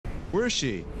Where is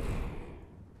she?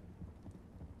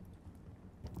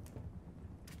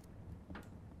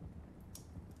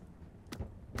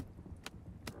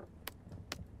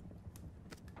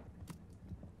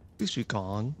 Is she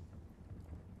gone?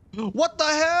 What the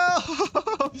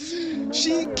hell?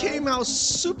 She came out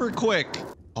super quick.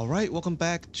 All right, welcome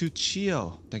back to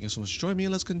Chiyo. Thank you so much for joining me.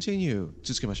 Let's continue.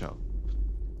 Just give a show.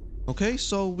 Okay,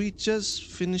 so we just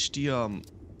finished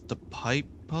the pipe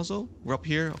puzzle. We're up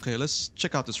here. Okay, let's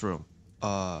check out this room.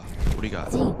 What do you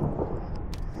got?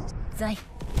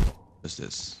 What's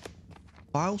this?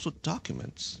 Files with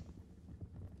documents.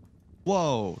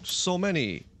 Whoa, so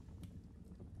many.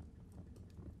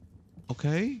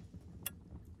 Okay.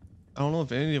 I don't know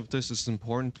if any of this is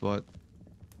important, but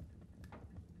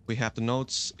we have the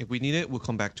notes. If we need it, we'll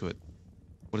come back to it.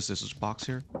 What is this? There's a box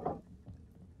here.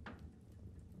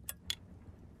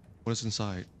 What is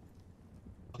inside?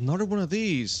 Another one of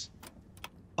these.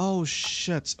 Oh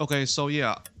shit. Okay, so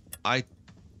yeah, I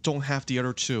don't have the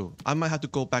other two. I might have to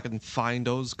go back and find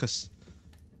those because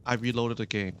I reloaded the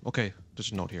game. Okay,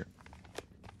 there's a note here.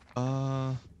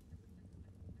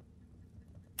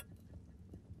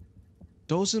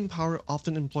 Those in power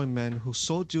often employ men whose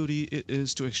sole duty it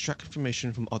is to extract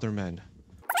information from other men.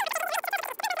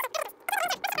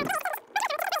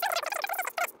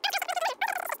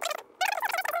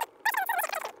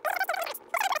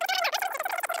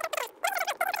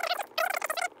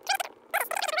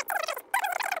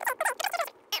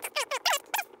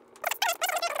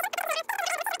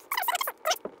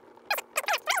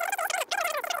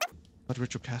 Not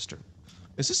ritual caster.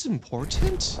 Is this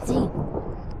important?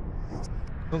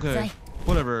 Okay,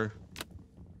 whatever.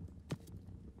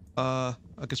 I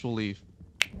guess we'll leave.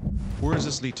 Where does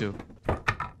this lead to?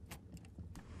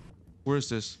 Where is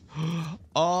this?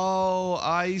 Oh,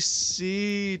 I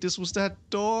see. This was that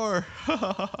door.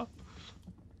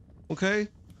 Okay.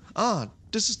 Ah,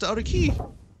 this is the other key.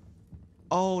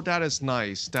 Oh, that is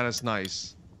nice. That is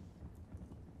nice.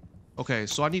 Okay,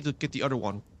 so I need to get the other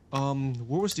one.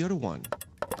 Where was the other one?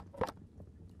 I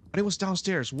think it was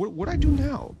downstairs. What do I do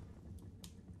now?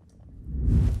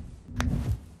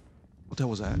 What the hell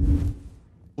was that?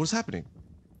 What is happening?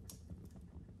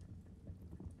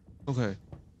 Okay.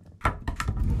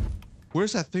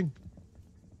 Where's that thing?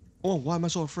 Oh, why am I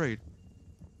so afraid?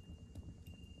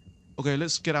 Okay,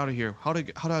 let's get out of here. How do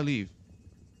I leave?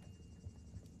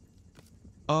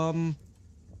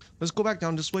 Let's go back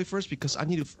down this way first because I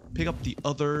need to pick up the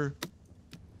other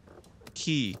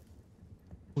key.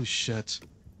 Holy shit.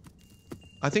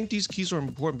 I think these keys are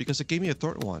important because it gave me a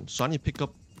third one, so I need to pick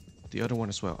up the other one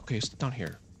as well. Okay, it's down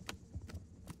here.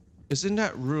 It's in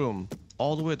that room,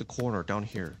 all the way at the corner, down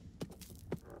here.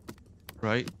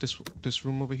 Right? This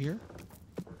room over here?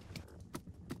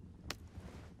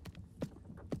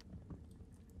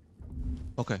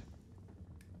 Okay.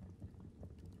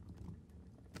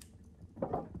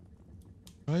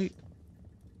 Right?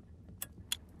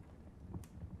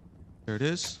 There it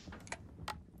is.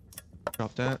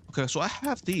 Drop that. Okay, so I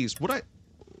have these. What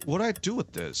do I do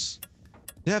with this?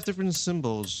 They have different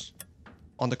symbols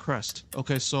on the crest.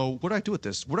 Okay, so what do I do with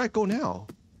this? Where do I go now?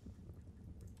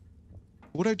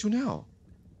 What do I do now?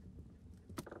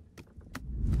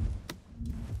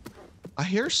 I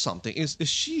hear something. Is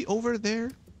she over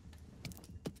there?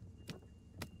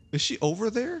 Is she over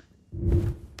there?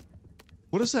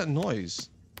 What is that noise?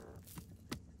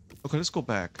 Okay, let's go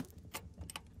back.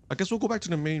 I guess we'll go back to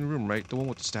the main room, right? The one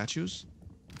with the statues?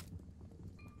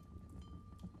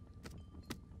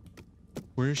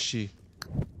 Where is she?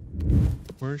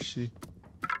 Where is she?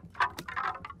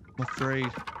 I'm afraid.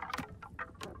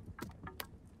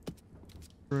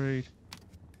 Afraid.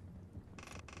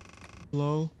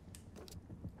 Hello?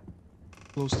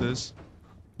 Close this.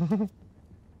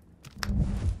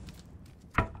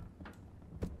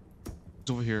 It's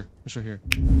over here. It's right here.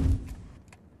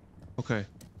 Okay.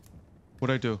 What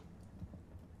do I do?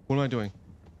 What am I doing?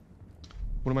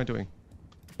 What am I doing?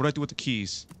 What do I do with the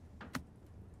keys?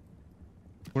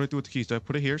 What do I do with the keys? Do I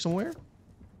put it here somewhere?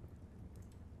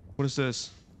 What is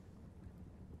this?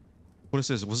 What is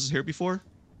this? Was this here before?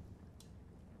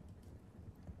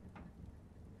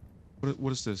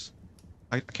 What is this?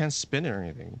 I can't spin it or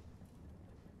anything.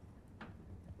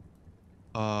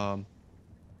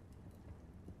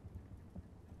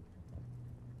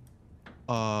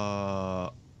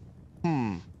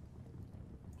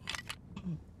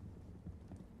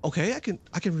 Okay, I can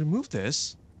remove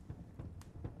this.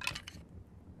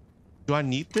 Do I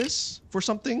need this for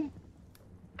something?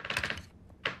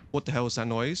 What the hell is that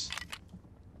noise?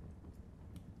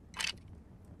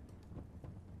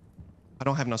 I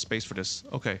don't have enough space for this.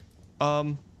 Okay.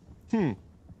 What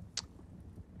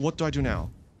do I do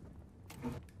now?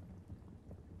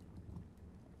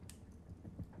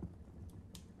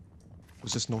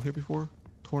 Was this note here before?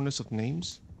 Torrents of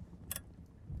names?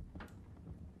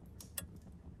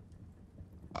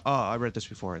 I read this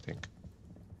before, I think.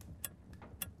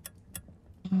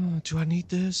 Do I need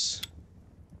this?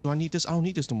 Do I need this? I don't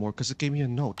need this no more because it gave me a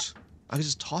note. I can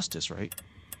just toss this, right?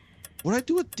 What do I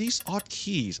do with these odd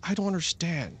keys? I don't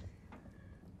understand.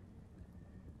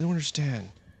 I don't understand.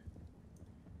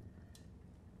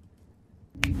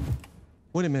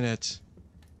 Wait a minute.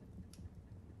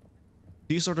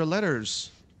 These are the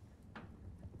letters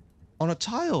on the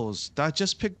tiles that I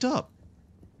just picked up.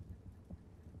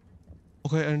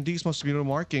 Okay, and these must be the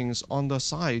markings on the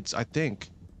sides, I think.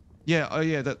 Yeah,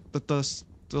 yeah, the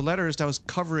letters that was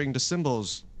covering the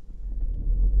symbols.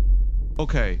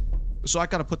 Okay, so I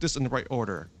gotta put this in the right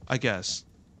order, I guess.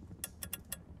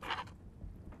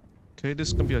 Okay, this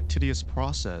is gonna be a tedious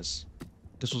process.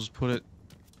 This will just put it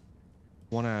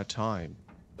one at a time.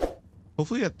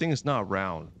 Hopefully that thing is not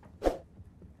around.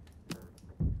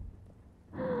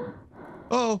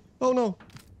 Oh, oh no.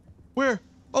 Where?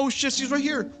 Oh shit, she's right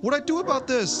here. What'd I do about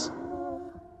this?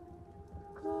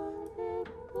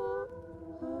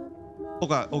 Oh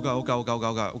god, oh god, oh god, oh god, oh god,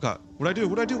 oh god, oh god. What'd I do?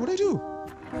 What'd I do? What'd I do?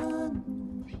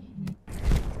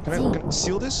 Can I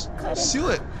seal this? Seal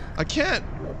it! I can't!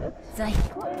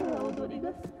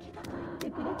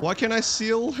 Why can't I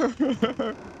seal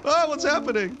her? Oh, what's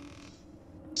happening?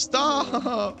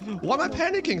 Stop! Why am I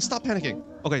panicking? Stop panicking.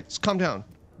 Okay, just calm down.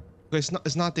 Okay,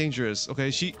 it's not dangerous.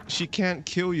 Okay, she can't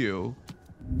kill you.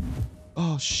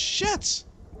 Oh shit!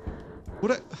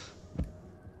 What'd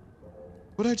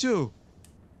I do?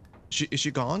 Is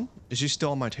she gone? Is she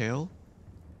still on my tail?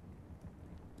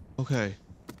 Okay.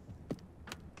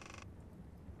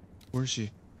 Where is she?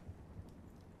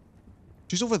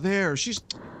 She's over there. She's...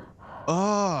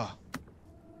 Ah.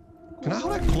 How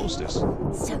do I close this?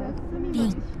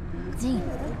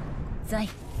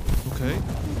 Okay.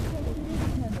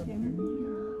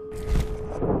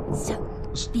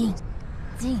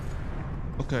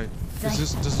 Okay.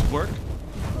 Does this work?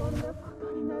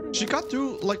 She got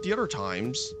through like the other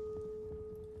times.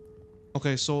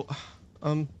 Okay, so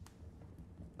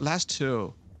last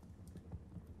two.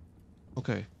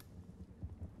 Okay.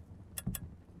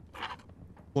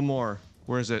 One more.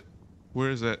 Where is it? Where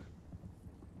is it?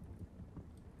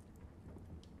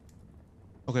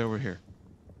 Okay, over here.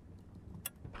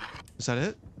 Is that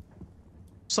it?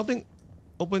 Something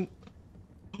open.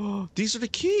 Oh, these are the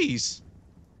keys.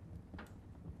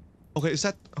 Okay, is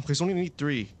that... Okay, so only need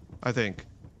 3, I think.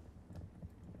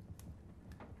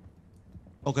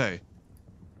 Okay.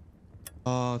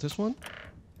 This one?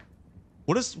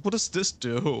 What does this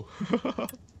do?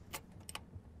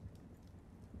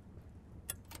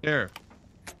 There.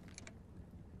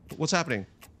 What's happening?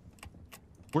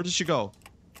 Where did she go?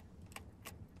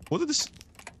 What did this...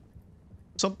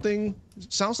 Something...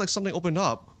 Sounds like something opened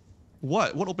up.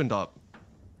 What? What opened up?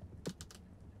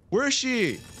 Where is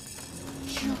she?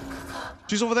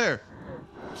 She's over there.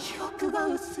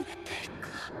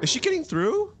 Is she getting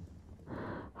through?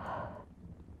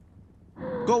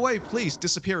 Go away, please.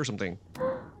 Disappear or something.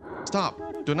 Stop.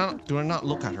 Do not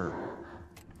look at her.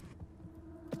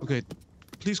 Okay.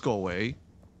 Please go away.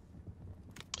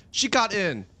 She got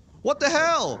in. What the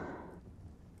hell?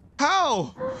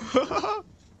 How?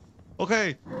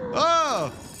 Okay.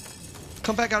 Ah!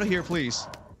 Come back out of here, please.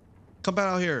 Come back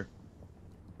out here.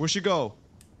 Where'd she go?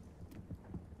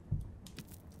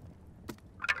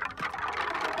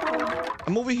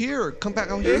 I'm over here. Come back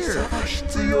out here.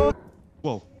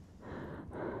 Whoa.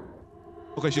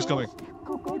 Okay, she's coming.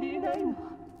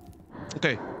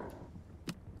 Okay.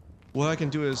 What I can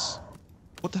do is...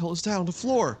 What the hell is that on the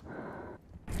floor?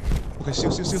 Okay,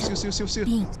 seal.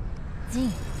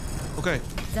 Okay.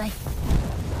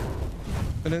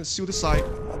 And then seal the side.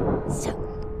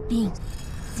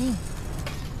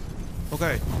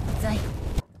 Okay.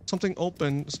 Something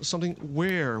open. Something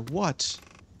where? What?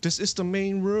 This is the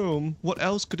main room. What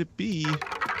else could it be?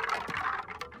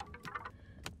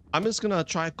 I'm just gonna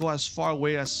try to go as far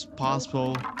away as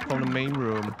possible from the main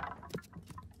room.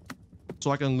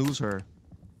 So I can lose her.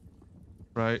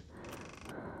 Right?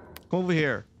 Come over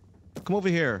here. Come over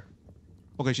here.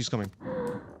 Okay, she's coming.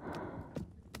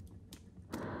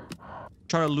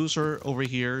 Try to lose her over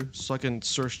here so I can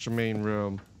search the main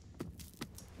room.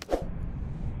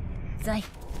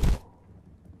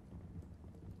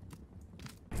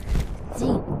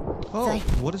 Oh,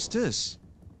 what is this?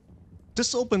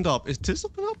 This opened up. Is this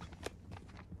open up?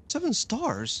 7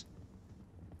 stars?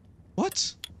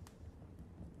 What?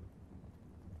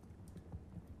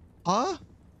 Huh?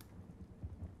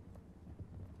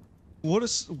 What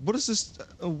is this?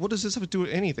 What does this have to do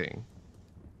with anything?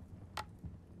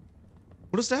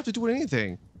 What does that have to do with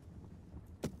anything?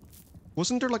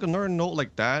 Wasn't there like another note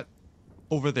like that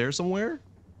over there somewhere?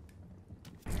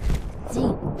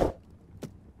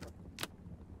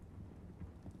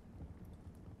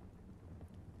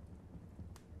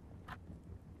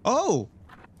 Oh!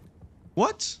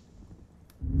 What?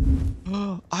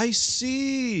 I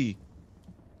see!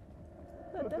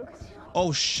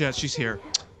 Oh shit, she's here.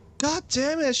 God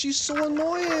damn it, she's so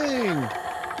annoying!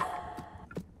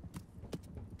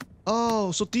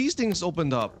 Oh, so these things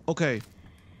opened up. Okay.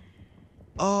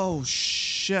 Oh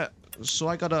shit. So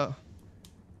I gotta...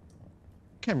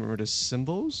 Can't remember the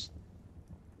symbols.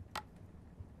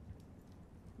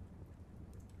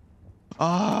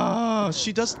 Ah,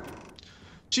 she just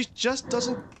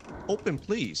doesn't open,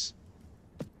 please.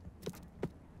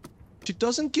 She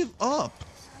doesn't give up.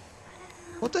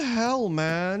 What the hell,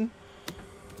 man?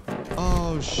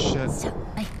 Oh shit.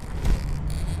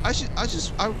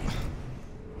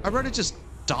 I'd rather just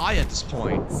die at this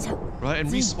point, right? And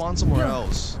respawn somewhere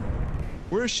else.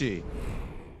 Where is she?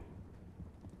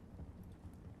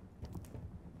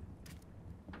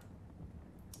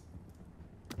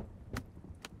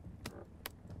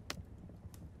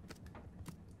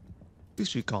 Is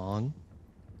she gone?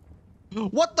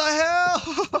 What the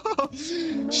hell?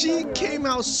 She came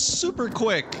out super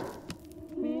quick.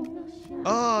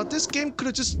 This game could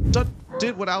have just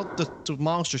did without the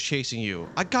monster chasing you.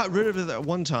 I got rid of it at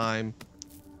one time.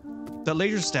 The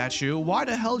laser statue. Why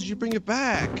the hell did you bring it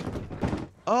back?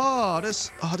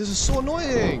 This is so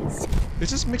annoying. It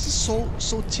just makes it so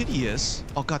tedious.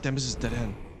 Oh goddamn, this is dead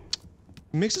end.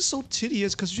 It makes it so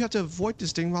tedious because you have to avoid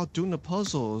this thing while doing the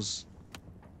puzzles.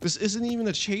 This isn't even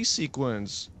a chase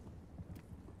sequence.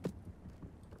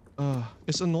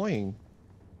 It's annoying.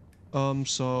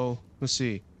 So let's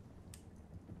see.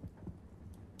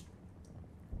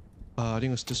 I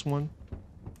think it's this one.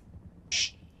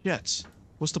 Shit.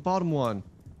 What's the bottom one?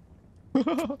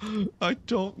 I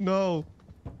don't know.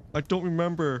 I don't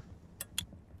remember.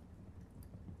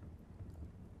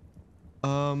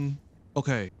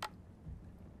 Okay. Is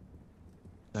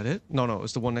that it? No,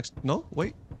 it's the one next. No,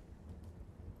 wait.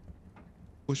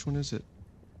 Which one is it?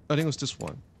 I think it was this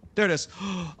one. There it is.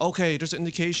 Okay, there's an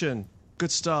indication.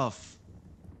 Good stuff.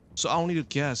 So I don't need to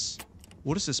guess.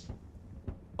 What is this?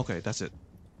 Okay, that's it.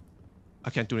 I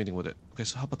can't do anything with it. Okay,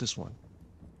 so how about this one?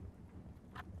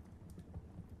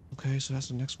 Okay, so that's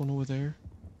the next one over there.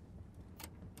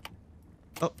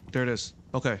 Oh, there it is.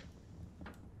 Okay.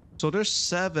 So there's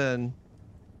 7.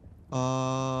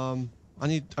 I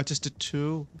just did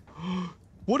 2.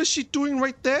 What is she doing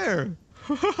right there?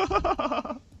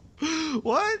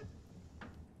 What?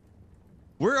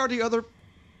 Where are the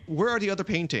other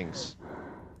paintings?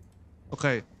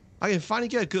 Okay, I can finally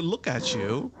get a good look at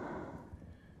you.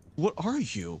 What are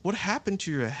you? What happened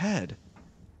to your head?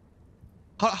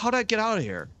 How'd I get out of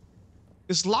here?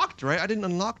 It's locked, right? I didn't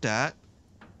unlock that.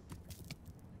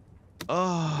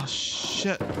 Oh,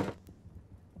 shit.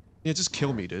 Yeah, just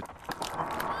kill me, dude.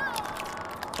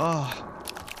 Oh.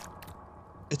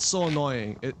 It's so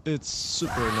annoying. It's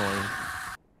super annoying.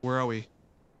 Where are we?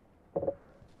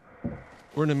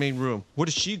 We're in the main room. Where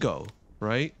did she go?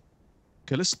 Right?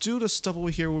 Okay, let's do the stuff over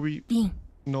here where we...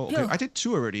 No, okay, I did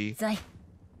 2 already.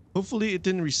 Hopefully it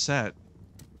didn't reset.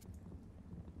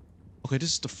 Okay,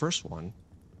 this is the first one.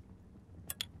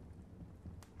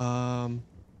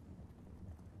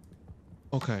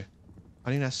 Okay. I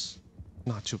think that's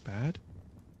not too bad.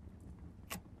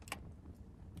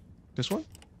 This one?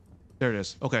 There it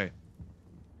is. Okay.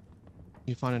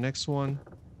 You find the next one.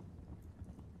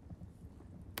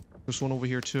 There's one over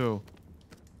here too.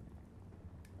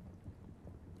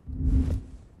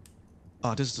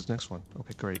 This is the next one.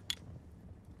 Okay, great.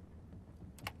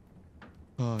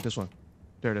 This one.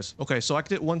 There it is. Okay, so I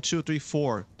did 1, 2, 3,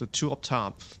 4. The 2 up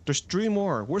top. There's 3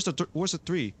 more. Where's the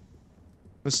 3?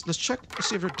 Let's check. Let's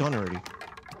see if they're done already.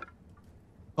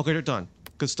 Okay, they're done.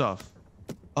 Good stuff.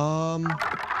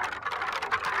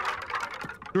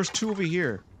 There's 2 over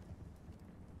here.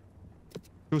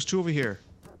 There was 2 over here.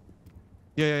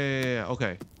 Yeah.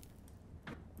 Okay.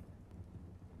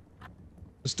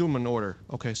 Let's do them in order.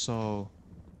 Okay, so...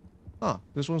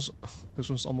 this one's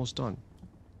almost done.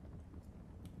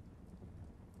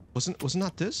 Wasn't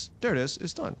not this? There it is.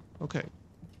 It's done. Okay.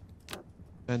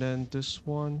 And then this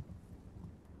one.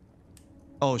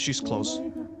 Oh, she's close.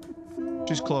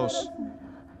 She's close.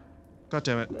 God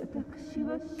damn it.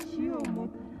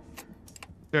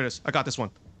 There it is. I got this one.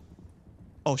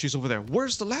 Oh, she's over there.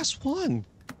 Where's the last one?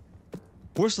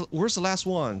 Where's the last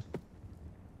one?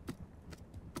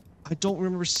 I don't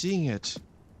remember seeing it.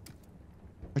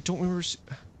 I don't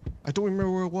remember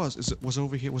where it was. Was it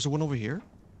over here? Was there one over here?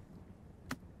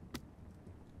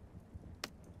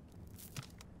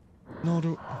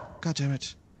 No, God damn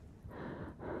it.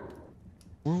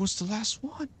 Where was the last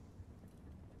one?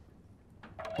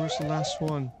 Where's the last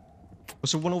one?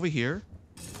 Was there one over here?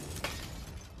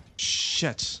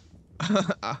 Shit.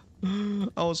 I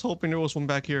was hoping there was one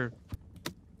back here.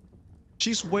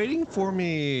 She's waiting for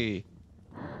me.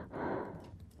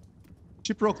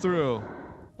 She broke through.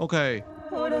 Okay.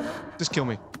 Just kill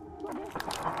me.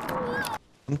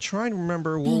 I'm trying to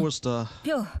remember where was the...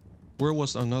 Where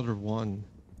was another one?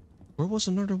 Where was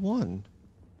another one?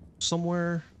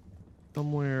 Somewhere.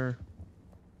 Somewhere.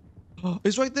 Oh,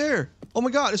 it's right there. Oh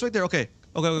my god, it's right there. Okay.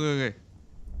 Okay.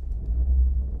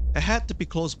 It had to be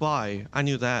close by. I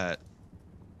knew that.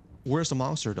 Where's the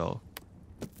monster though?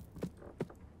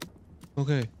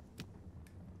 Okay.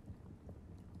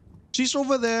 She's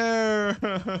over there.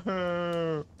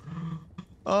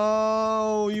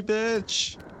 Oh, you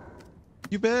bitch.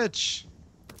 You bitch.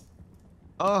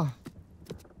 Oh.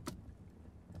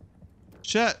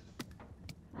 Shit.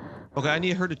 Okay, I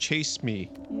need her to chase me.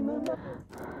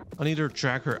 I need her to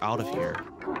drag her out of here.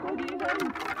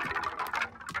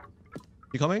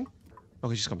 You coming?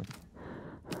 Okay, she's coming.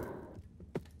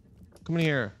 Come in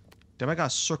here. Damn, I gotta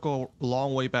circle a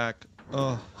long way back.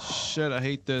 Oh, shit, I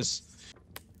hate this.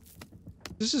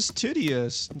 This is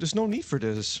tedious. There's no need for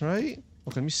this, right?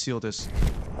 Okay, let me seal this.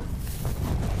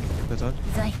 That's done.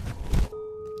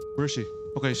 Where is she?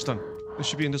 Okay, she's done. It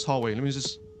should be in this hallway. Let me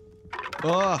just...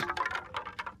 Ah!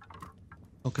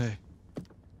 Okay.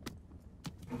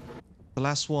 The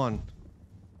last one.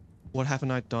 What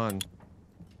haven't I done?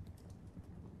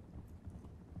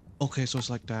 Okay, so it's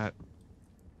like that.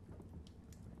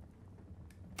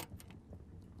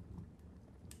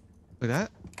 Like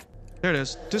that? There it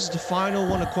is. This is the final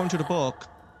one according to the book.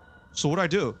 So what do I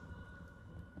do?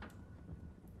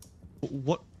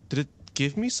 What? Did it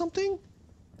give me something?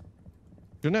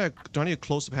 Do I need to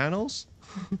close the panels?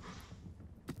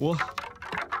 What?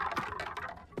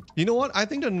 You know what? I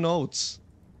think the notes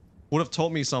would have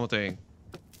told me something.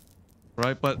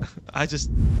 Right? But I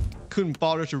just couldn't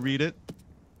bother to read it.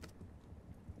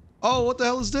 Oh, what the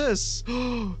hell is this?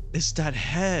 It's that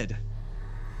head.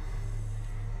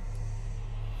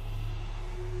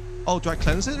 Oh, do I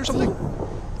cleanse it or something?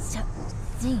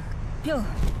 Do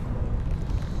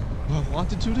I want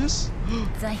to do this?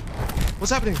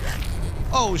 What's happening?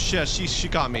 Oh shit, she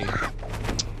got me.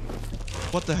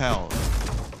 What the hell?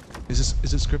 Is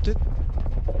it scripted?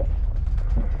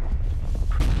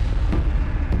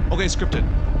 Okay, scripted.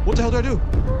 What the hell do I do?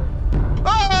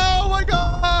 Oh my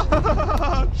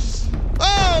god!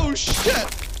 Oh shit!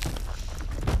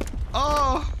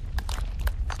 Oh.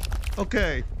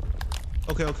 Okay.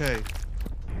 Okay.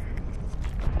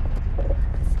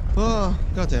 Oh,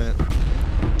 god damn it.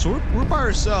 So we're by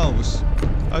ourselves.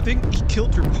 I think he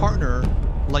killed your partner,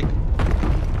 like,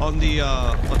 on the,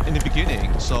 in the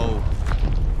beginning, so...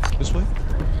 This way?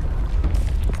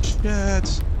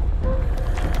 Shit.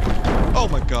 Oh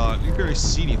my god, you barely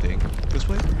see anything. This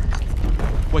way?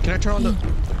 Wait, can I turn on the...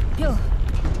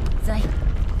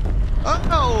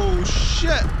 Oh,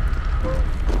 shit!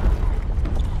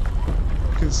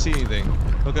 Couldn't see anything.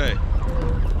 Okay.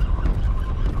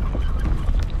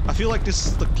 I feel like this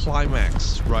is the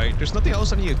climax, right? There's nothing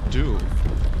else I need to do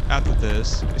after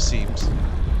this, it seems.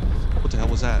 What the hell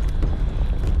was that?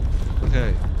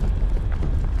 Okay.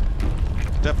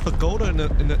 That pagoda in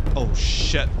the oh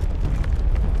shit.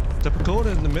 The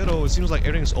pagoda in the middle, it seems like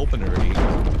everything's open already,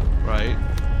 right?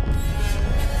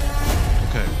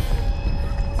 Okay.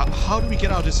 How do we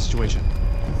get out of this situation?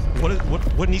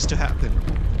 What needs to happen?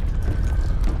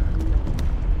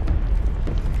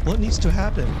 What needs to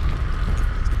happen?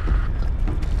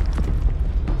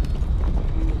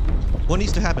 What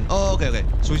needs to happen? Oh, okay.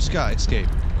 So we just gotta escape.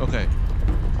 Okay.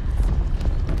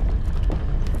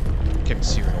 Can't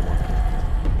see her no more.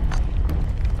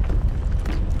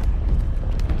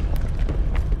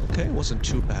 Okay, wasn't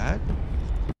too bad.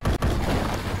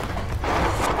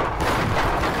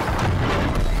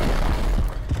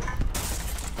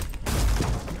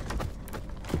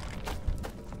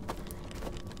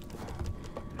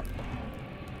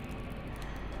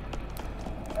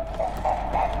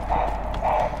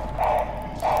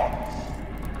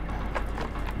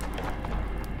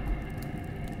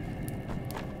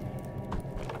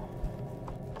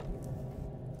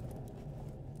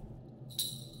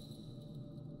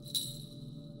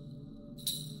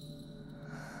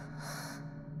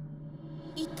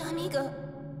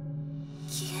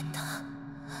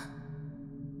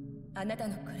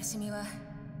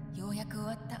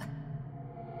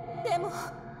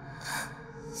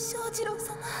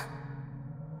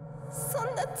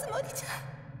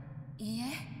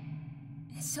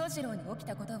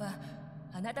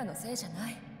 あなたのせいじゃな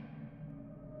い。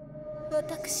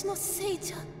私のせい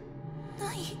じゃ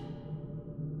ない。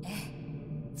ええ、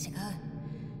違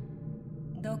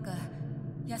う。どうか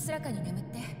安らかに眠っ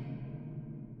て。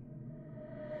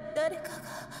誰かが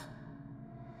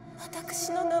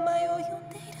私の名前を呼ん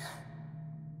でいる。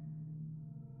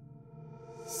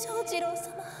正次郎様、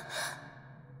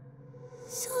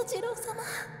正次郎様、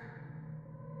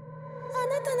あ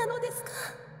なたなのですか。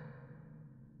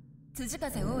辻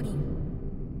風王林、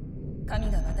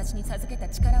神が私に授けた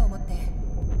力を持って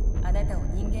あなたを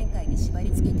人間界に縛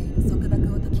り付けている束縛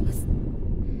を解きます。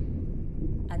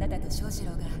あなたと正次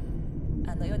郎が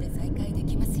あの世で再会で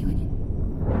きますように。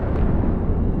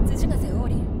辻風王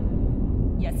林、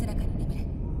安らかに眠れ。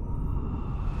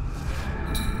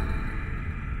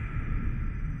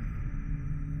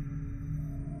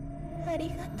あり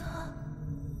がとう。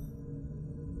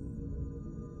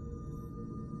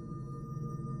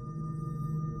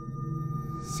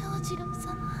正次郎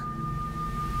様。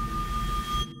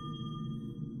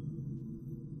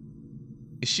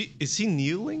Is he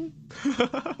kneeling?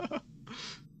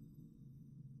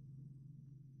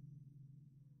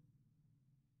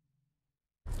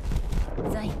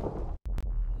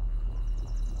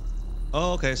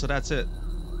 Oh, okay, so that's it.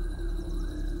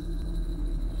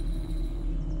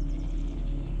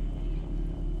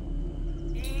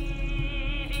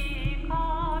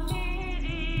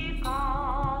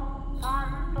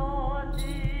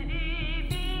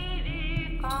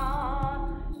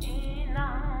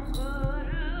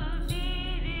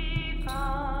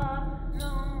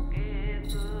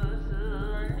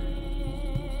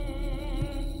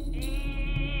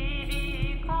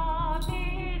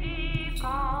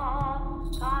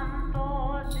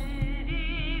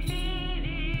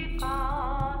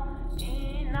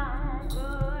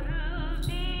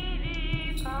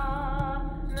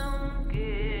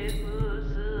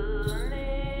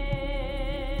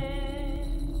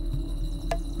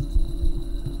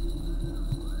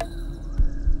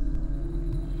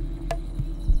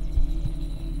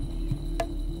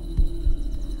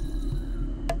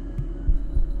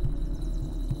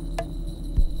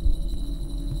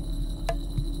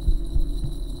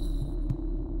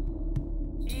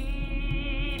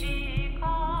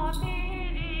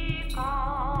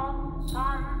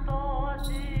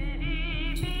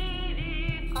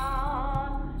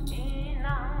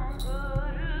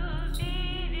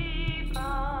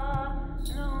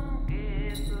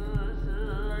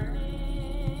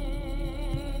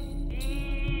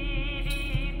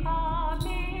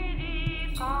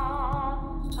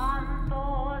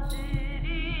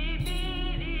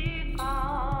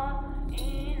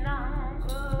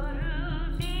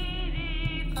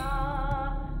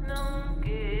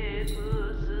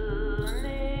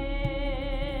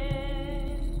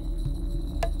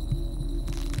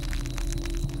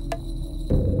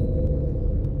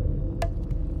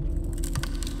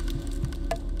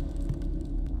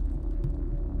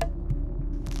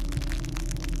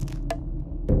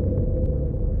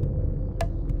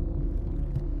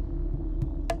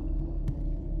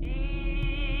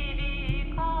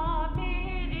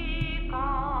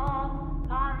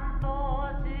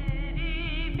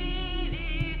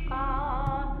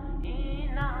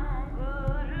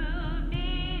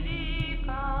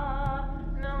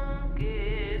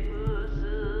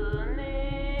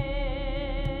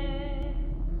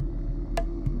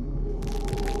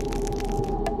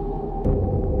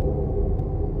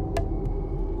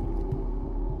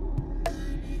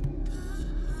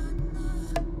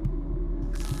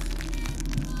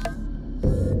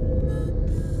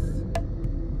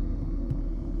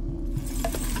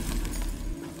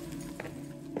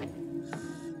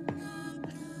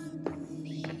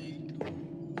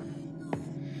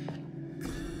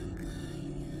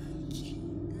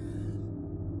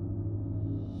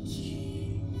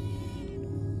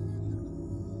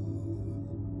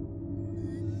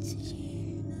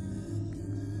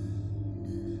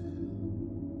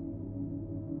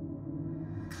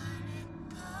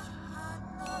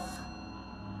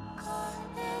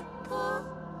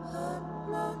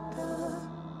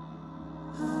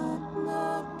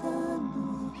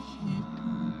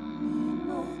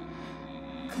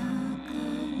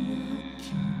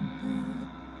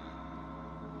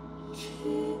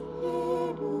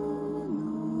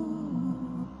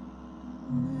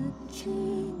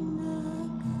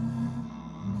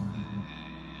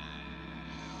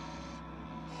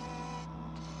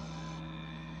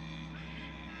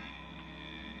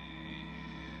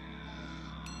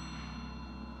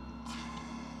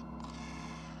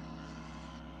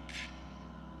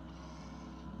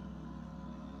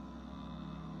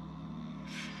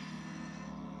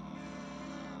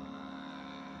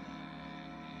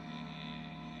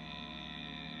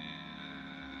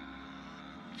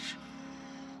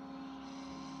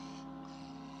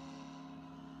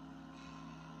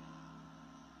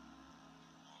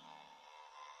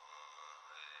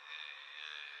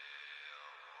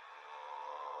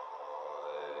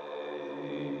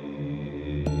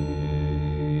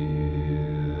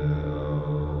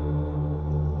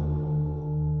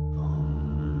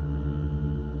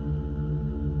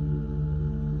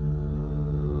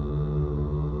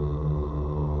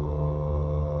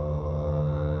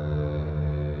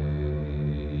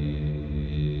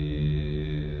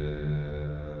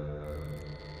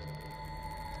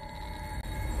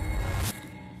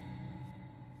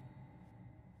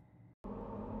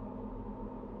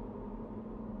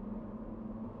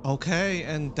 Okay,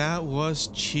 and that was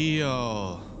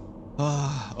Chiyo.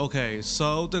 Okay,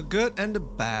 so the good and the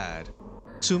bad.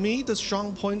 To me, the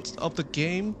strong points of the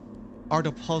game are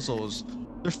the puzzles.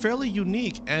 They're fairly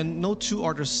unique and no two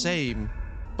are the same.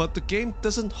 But the game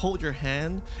doesn't hold your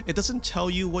hand. It doesn't tell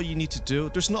you what you need to do.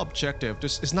 There's no objective.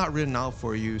 It's not written out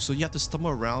for you. So you have to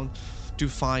stumble around to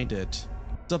find it.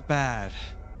 The bad.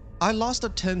 I lost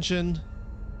attention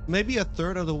maybe a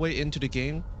third of the way into the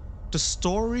game. The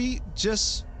story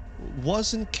just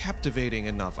wasn't captivating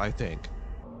enough, I think.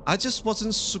 I just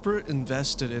wasn't super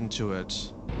invested into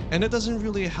it. And it doesn't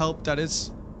really help that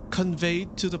it's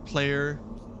conveyed to the player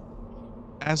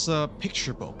as a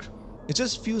picture book. It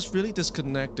just feels really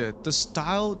disconnected. The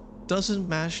style doesn't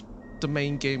match the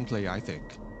main gameplay, I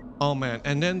think. Oh man,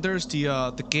 and then there's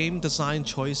the game design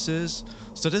choices.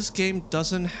 So this game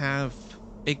doesn't have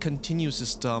a continue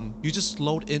system. You just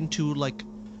load into like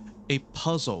a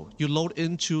puzzle. You load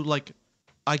into like,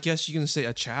 I guess you can say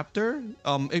a chapter.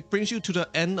 It brings you to the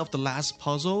end of the last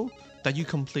puzzle that you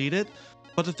completed.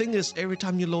 But the thing is, every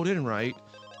time you load in, right,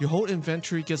 your whole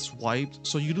inventory gets wiped,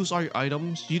 so you lose all your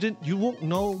items. You won't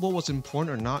know what was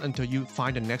important or not until you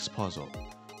find the next puzzle,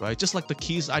 right? Just like the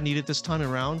keys I needed this time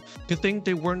around. Good thing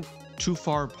they weren't too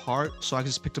far apart, so I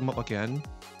just picked them up again.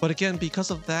 But again,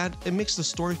 because of that, it makes the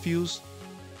story feels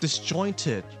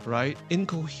disjointed, right?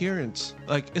 Incoherent.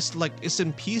 Like it's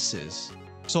in pieces.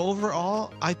 So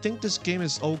overall, I think this game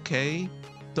is okay.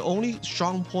 The only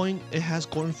strong point it has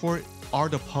going for it are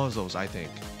the puzzles, I think.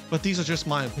 But these are just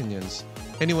my opinions.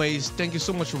 Anyways, thank you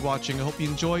so much for watching. I hope you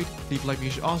enjoyed. Leave a like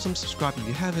if you're awesome, subscribe if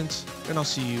you haven't, and I'll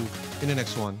see you in the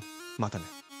next one. Mata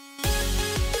ne.